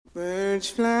Birds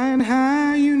flying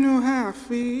high, you know how I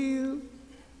feel.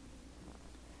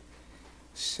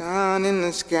 Sun in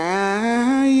the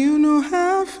sky, you know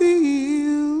how I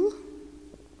feel.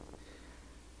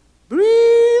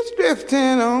 Breeze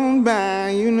drifting on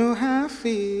by, you know how I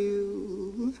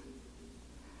feel.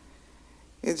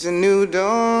 It's a new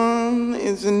dawn,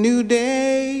 it's a new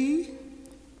day.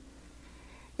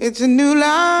 It's a new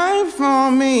life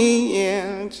for me,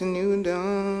 yeah. It's a new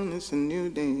dawn, it's a new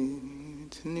day.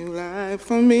 It's a new life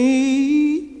for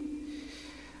me.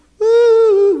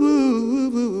 Woo, woo, woo,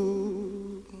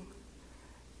 woo.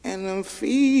 And I'm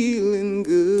feeling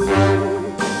good.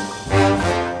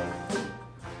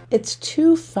 It's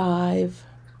 2/5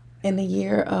 in the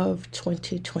year of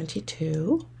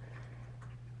 2022.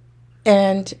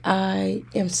 And I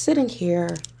am sitting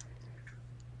here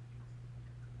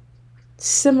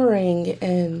simmering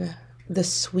in the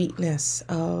sweetness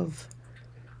of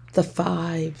the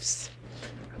fives.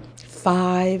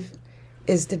 5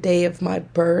 is the day of my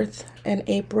birth in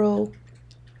April,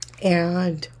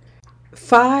 and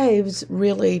fives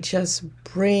really just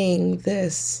bring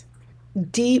this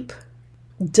deep,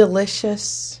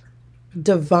 delicious,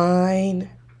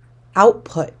 divine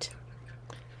output.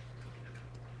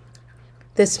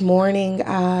 This morning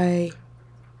I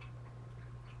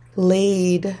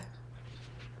laid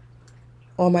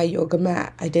on my yoga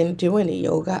mat. I didn't do any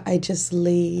yoga. I just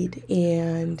laid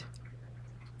and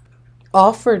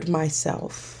offered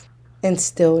myself in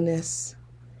stillness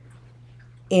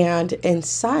and in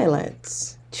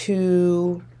silence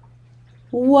to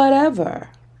whatever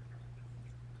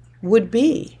would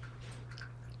be.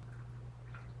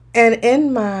 And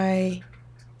in my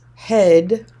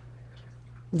head,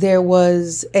 there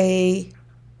was a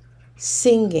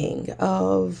singing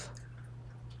of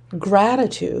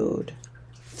gratitude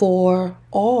for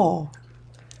all.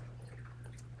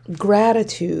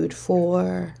 Gratitude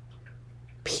for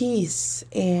peace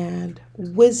and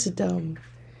wisdom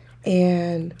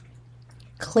and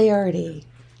clarity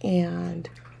and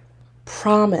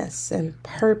promise and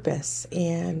purpose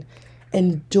and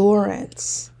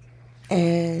endurance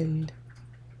and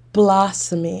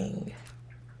blossoming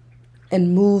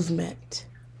and movement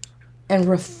and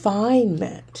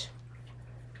refinement.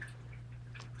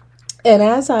 And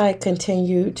as I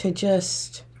continue to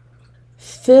just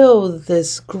feel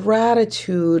this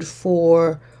gratitude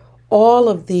for all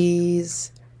of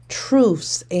these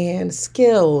truths and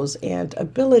skills and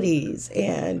abilities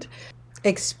and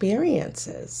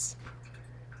experiences,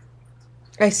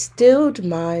 I stilled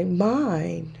my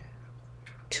mind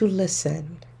to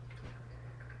listen.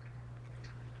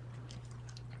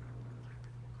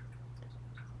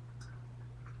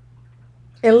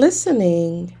 In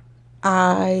listening,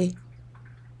 I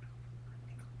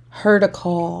heard a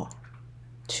call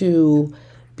to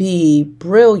be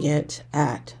brilliant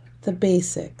at the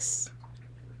basics.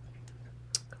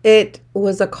 It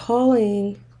was a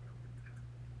calling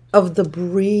of the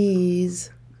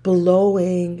breeze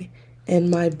blowing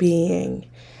in my being.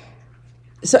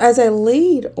 So as I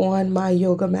laid on my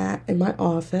yoga mat in my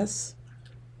office,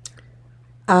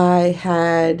 I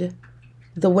had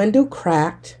the window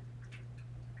cracked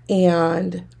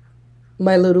and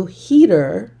my little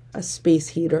heater, a space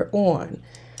heater, on.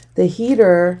 The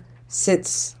heater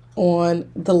sits on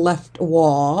the left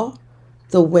wall.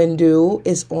 The window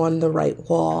is on the right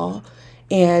wall.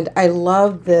 And I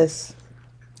love this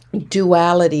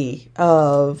duality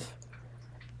of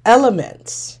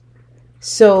elements.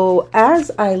 So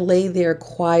as I lay there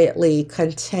quietly,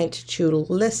 content to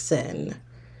listen,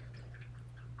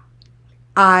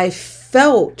 I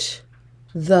felt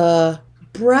the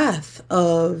breath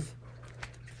of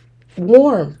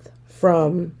warmth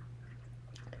from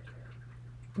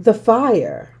the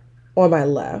fire on my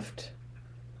left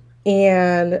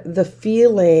and the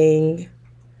feeling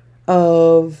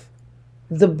of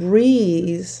the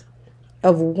breeze,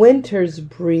 of winter's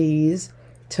breeze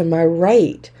to my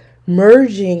right,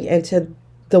 merging into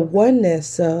the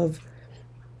oneness of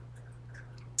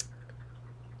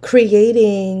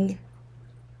creating,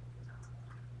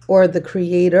 or the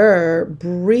creator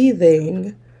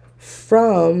breathing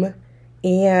from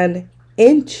and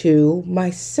into my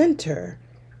center.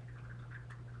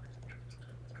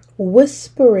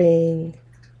 Whispering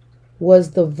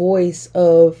was the voice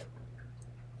of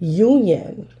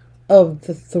union of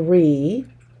the three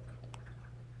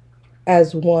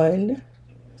as one,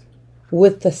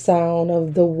 with the sound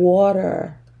of the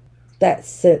water that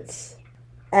sits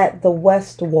at the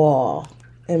west wall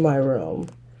in my room.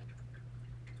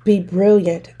 Be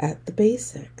brilliant at the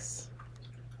basics.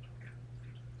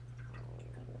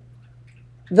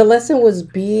 The lesson was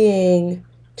being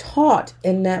taught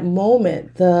in that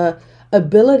moment. The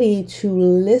ability to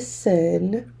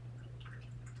listen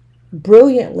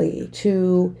brilliantly,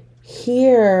 to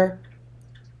hear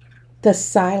the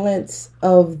silence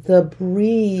of the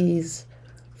breeze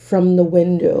from the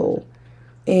window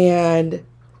and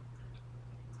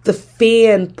the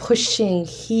fan pushing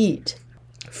heat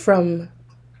from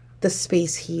the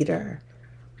space heater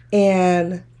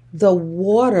and the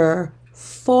water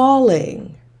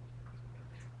falling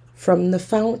from the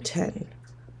fountain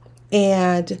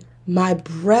and my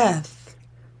breath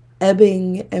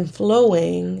ebbing and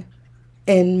flowing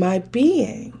in my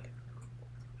being.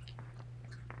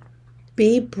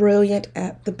 Be brilliant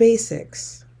at the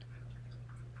basics.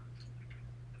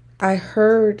 I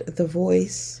heard the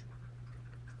voice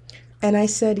and I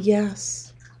said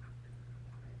yes.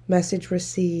 Message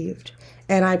received.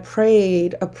 And I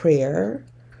prayed a prayer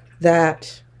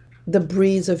that the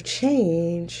breeze of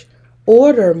change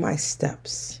order my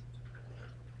steps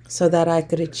so that I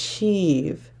could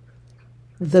achieve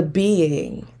the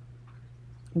being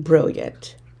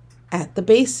brilliant at the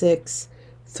basics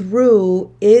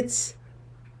through its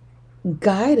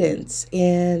guidance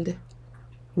and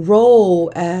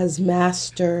role as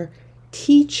master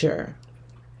teacher.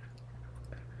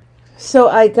 So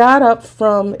I got up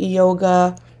from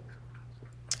yoga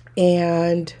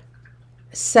and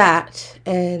sat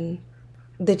in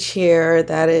the chair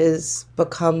that has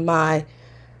become my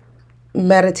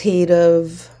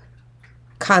meditative,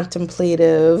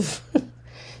 contemplative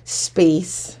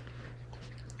space,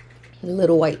 the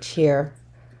little white chair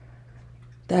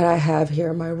that I have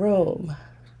here in my room.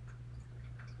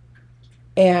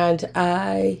 And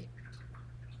I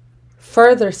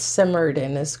further simmered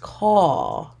in this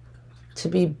call to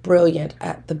be brilliant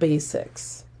at the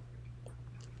basics.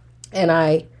 And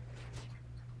I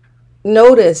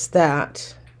noticed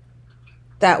that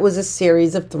was a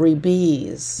series of 3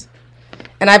 B's.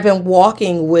 And I've been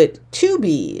walking with 2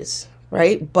 B's,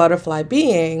 right? Butterfly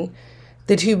being,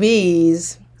 the 2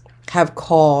 B's have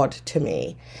called to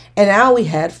me. And now we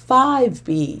had 5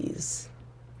 B's.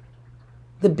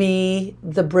 The B,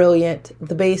 the brilliant,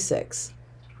 the basics,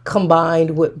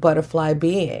 combined with butterfly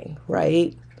being,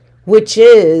 right? Which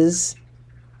is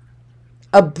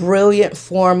a brilliant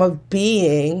form of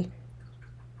being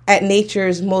at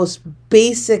nature's most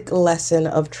basic lesson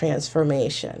of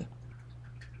transformation.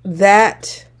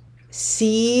 That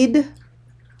seed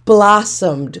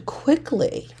blossomed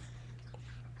quickly.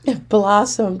 It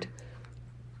blossomed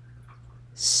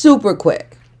super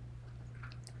quick.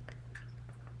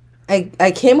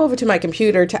 I came over to my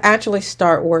computer to actually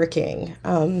start working.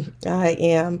 I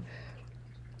am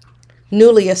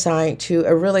newly assigned to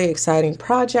a really exciting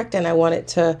project, and I wanted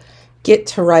to get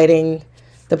to writing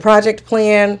the project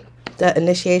plan, the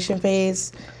initiation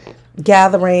phase,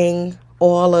 gathering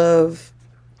all of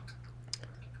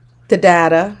the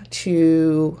data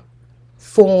to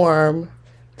form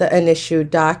the initial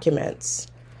documents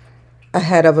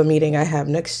ahead of a meeting I have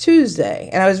next Tuesday.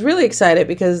 And I was really excited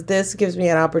because this gives me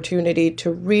an opportunity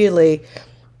to really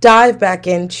dive back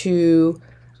into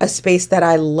a space that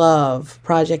I love,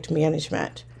 project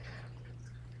management.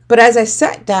 But as I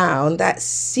sat down, that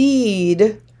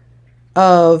seed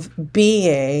of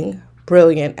being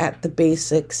brilliant at the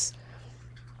basics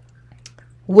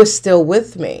was still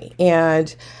with me.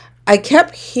 And I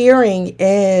kept hearing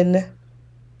in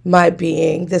my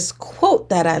being this quote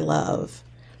that I love.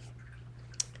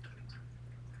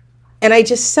 And I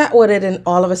just sat with it, and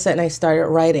all of a sudden I started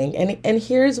writing. And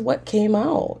here's what came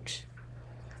out.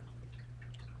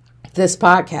 This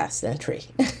podcast entry.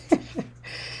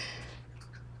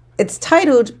 It's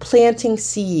titled Planting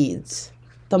Seeds,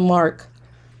 the Mark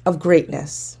of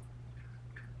Greatness.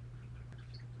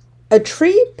 A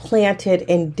tree planted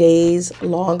in days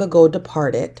long ago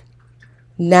departed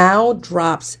now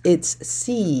drops its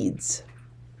seeds.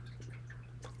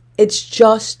 It's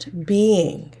just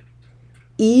being,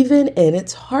 even in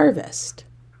its harvest.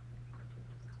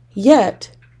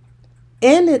 Yet,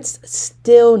 in its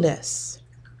stillness,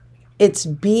 its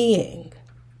being,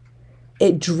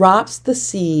 it drops the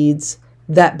seeds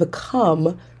that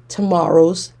become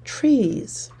tomorrow's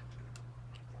trees.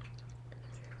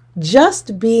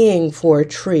 Just being for a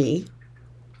tree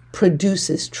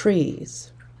produces trees.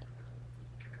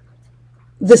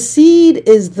 The seed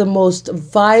is the most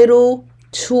vital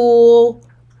tool,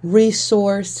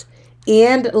 resource,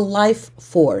 and life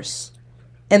force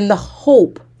in the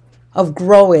hope of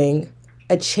growing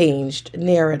a changed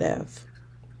narrative.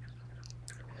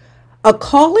 A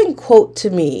calling quote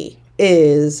to me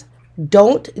is,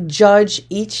 "Don't judge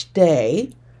each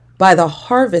day by the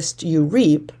harvest you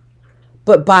reap,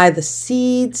 but by the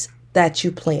seeds that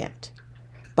you plant,"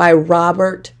 by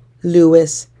Robert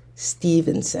Louis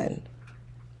Stevenson.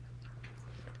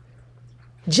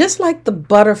 Just like the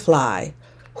butterfly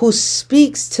who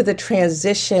speaks to the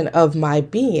transition of my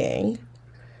being,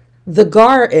 the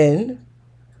garden,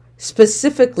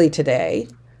 specifically today,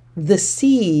 the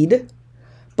seed,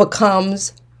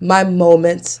 becomes my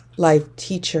moment's life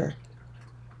teacher.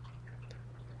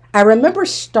 I remember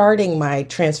starting my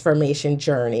transformation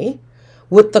journey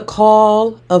with the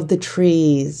call of the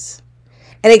trees,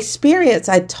 an experience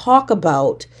I talk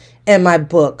about in my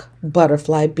book,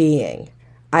 Butterfly Being.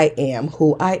 I Am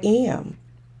Who I Am.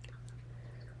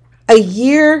 A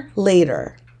year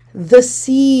later, the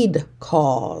seed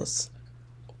calls,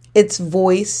 its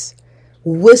voice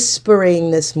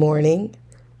whispering this morning,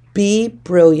 be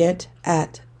brilliant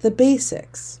at the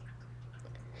basics.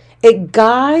 It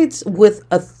guides with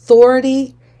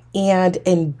authority and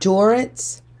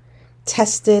endurance,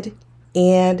 tested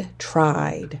and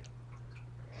tried.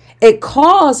 It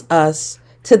calls us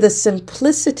to the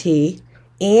simplicity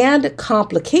and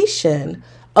complication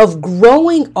of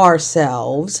growing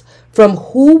ourselves from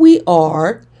who we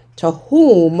are to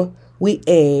whom we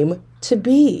aim to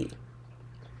be.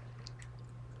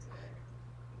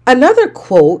 Another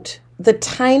quote, the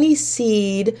tiny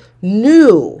seed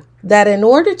knew that in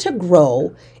order to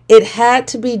grow, it had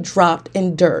to be dropped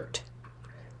in dirt,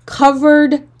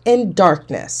 covered in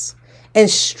darkness, and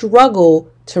struggle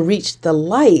to reach the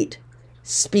light,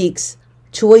 speaks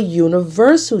to a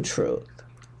universal truth.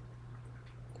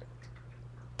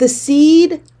 The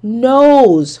seed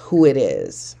knows who it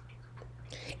is.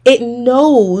 It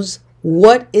knows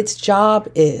what its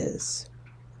job is.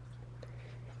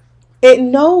 It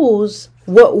knows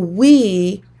what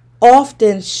we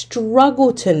often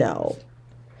struggle to know,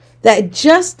 that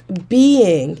just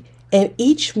being in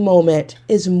each moment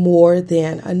is more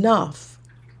than enough.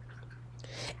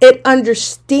 It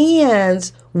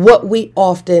understands what we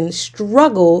often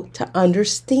struggle to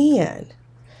understand,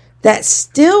 that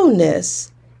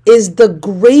stillness is the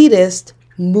greatest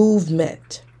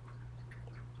movement.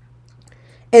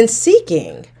 In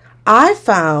seeking, I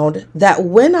found that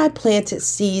when I planted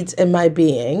seeds in my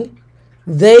being,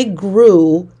 they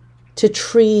grew to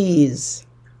trees.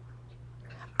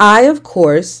 I, of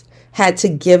course, had to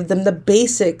give them the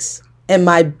basics in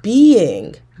my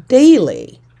being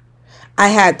daily. I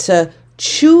had to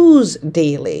choose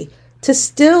daily to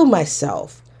still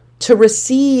myself, to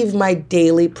receive my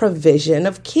daily provision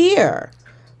of care,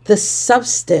 the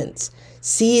substance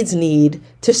seeds need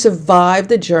to survive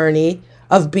the journey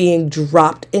of being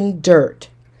dropped in dirt,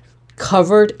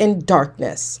 covered in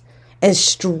darkness, and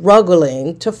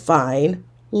struggling to find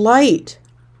light.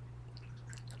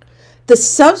 The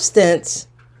substance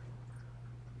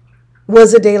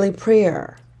was a daily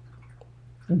prayer.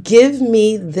 Give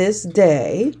me this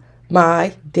day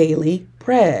my daily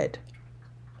bread.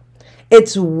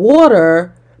 It's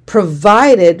water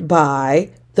provided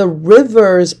by the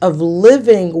rivers of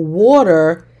living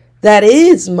water that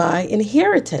is my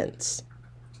inheritance.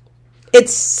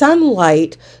 It's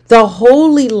sunlight, the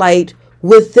holy light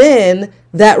within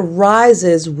that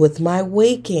rises with my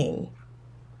waking.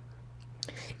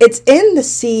 It's in the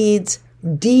seed's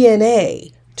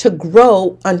DNA to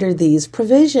grow under these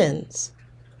provisions.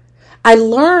 I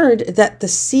learned that the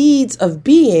seeds of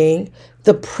being,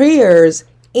 the prayers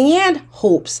and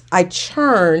hopes I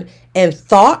churn in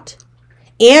thought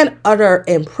and utter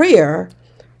in prayer,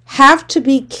 have to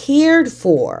be cared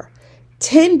for,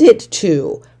 tended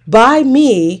to by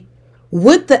me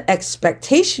with the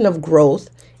expectation of growth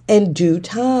in due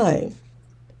time.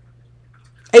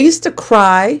 I used to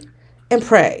cry and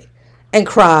pray and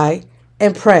cry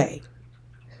and pray.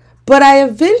 But I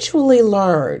eventually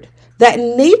learned that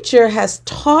nature has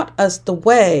taught us the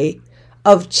way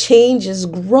of change is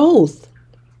growth.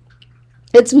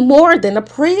 It's more than a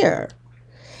prayer.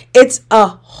 It's a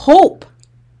hope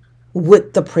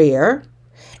with the prayer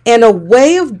and a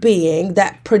way of being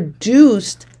that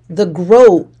produced the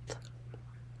growth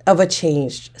of a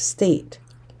changed state.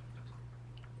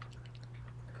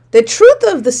 The truth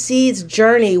of the seed's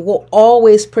journey will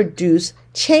always produce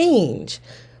change.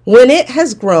 When it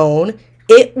has grown,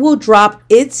 it will drop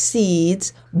its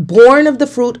seeds, born of the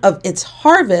fruit of its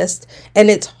harvest, and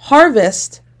its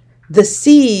harvest, the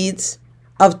seeds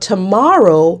of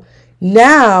tomorrow,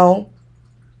 now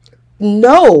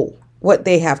know what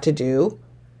they have to do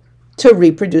to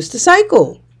reproduce the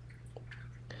cycle.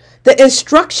 The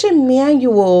instruction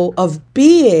manual of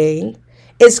being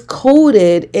is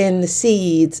coded in the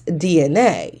seed's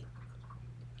DNA.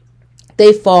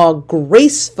 They fall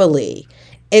gracefully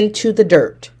into the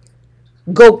dirt,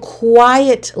 go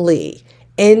quietly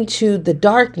into the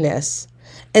darkness,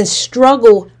 and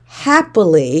struggle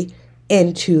happily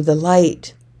into the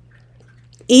light.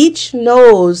 Each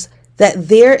knows that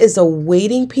there is a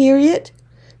waiting period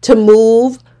to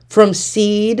move from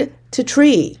seed to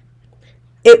tree.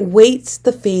 It waits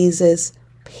the phases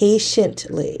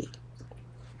patiently.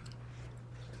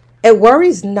 It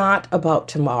worries not about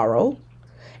tomorrow.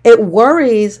 It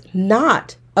worries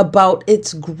not about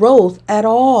its growth at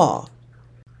all.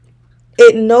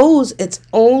 It knows its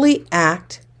only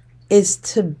act is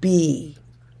to be.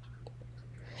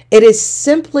 It is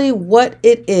simply what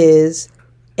it is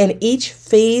in each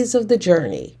phase of the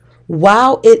journey,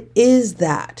 while it is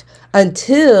that,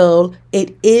 until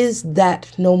it is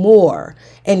that no more,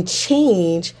 and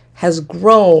change has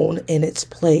grown in its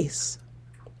place.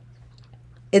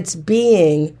 Its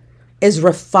being is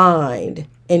refined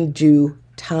in due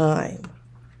time.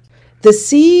 The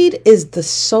seed is the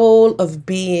soul of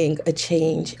being a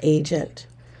change agent.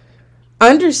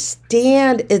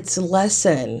 Understand its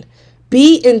lesson.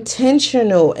 Be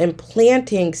intentional in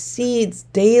planting seeds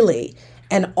daily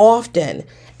and often,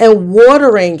 and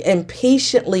watering and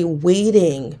patiently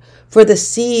waiting for the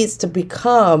seeds to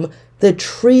become the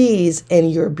trees in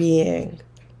your being.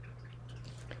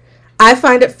 I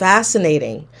find it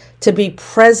fascinating to be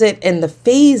present in the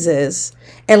phases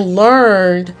and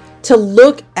learn to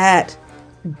look at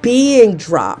being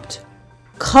dropped,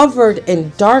 covered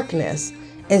in darkness,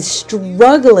 and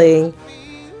struggling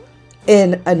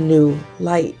in a new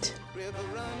light.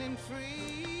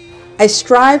 I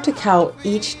strive to count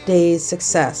each day's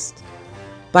success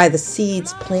by the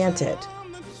seeds planted,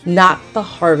 not the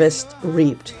harvest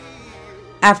reaped.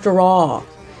 After all,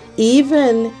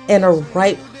 even in a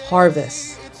ripe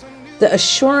harvest, the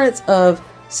assurance of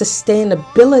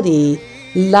sustainability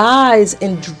lies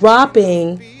in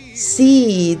dropping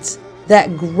seeds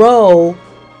that grow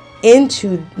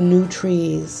into new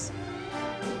trees.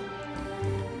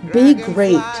 Be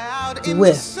great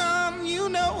with,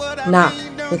 not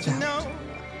without.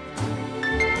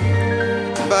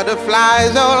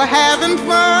 Butterflies all having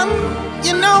fun,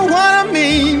 you know what I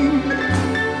mean.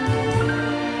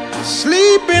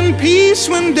 Sleep in peace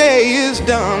when day is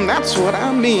done, that's what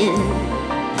I mean.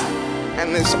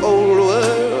 And this old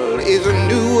world is a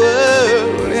new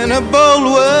world, and a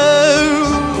bold world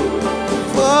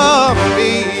for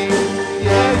me.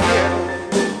 Yeah, yeah.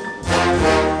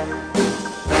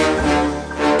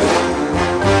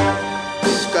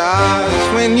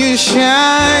 Stars, when you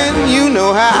shine, you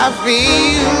know how I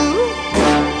feel.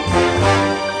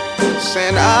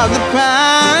 Scent of the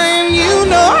pine, you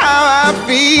know how I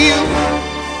feel.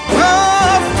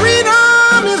 Oh,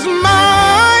 freedom is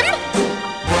mine,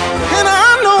 and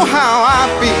I know how I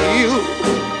feel.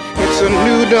 It's a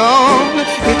new dawn,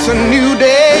 it's a new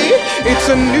day, it's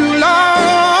a new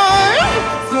life.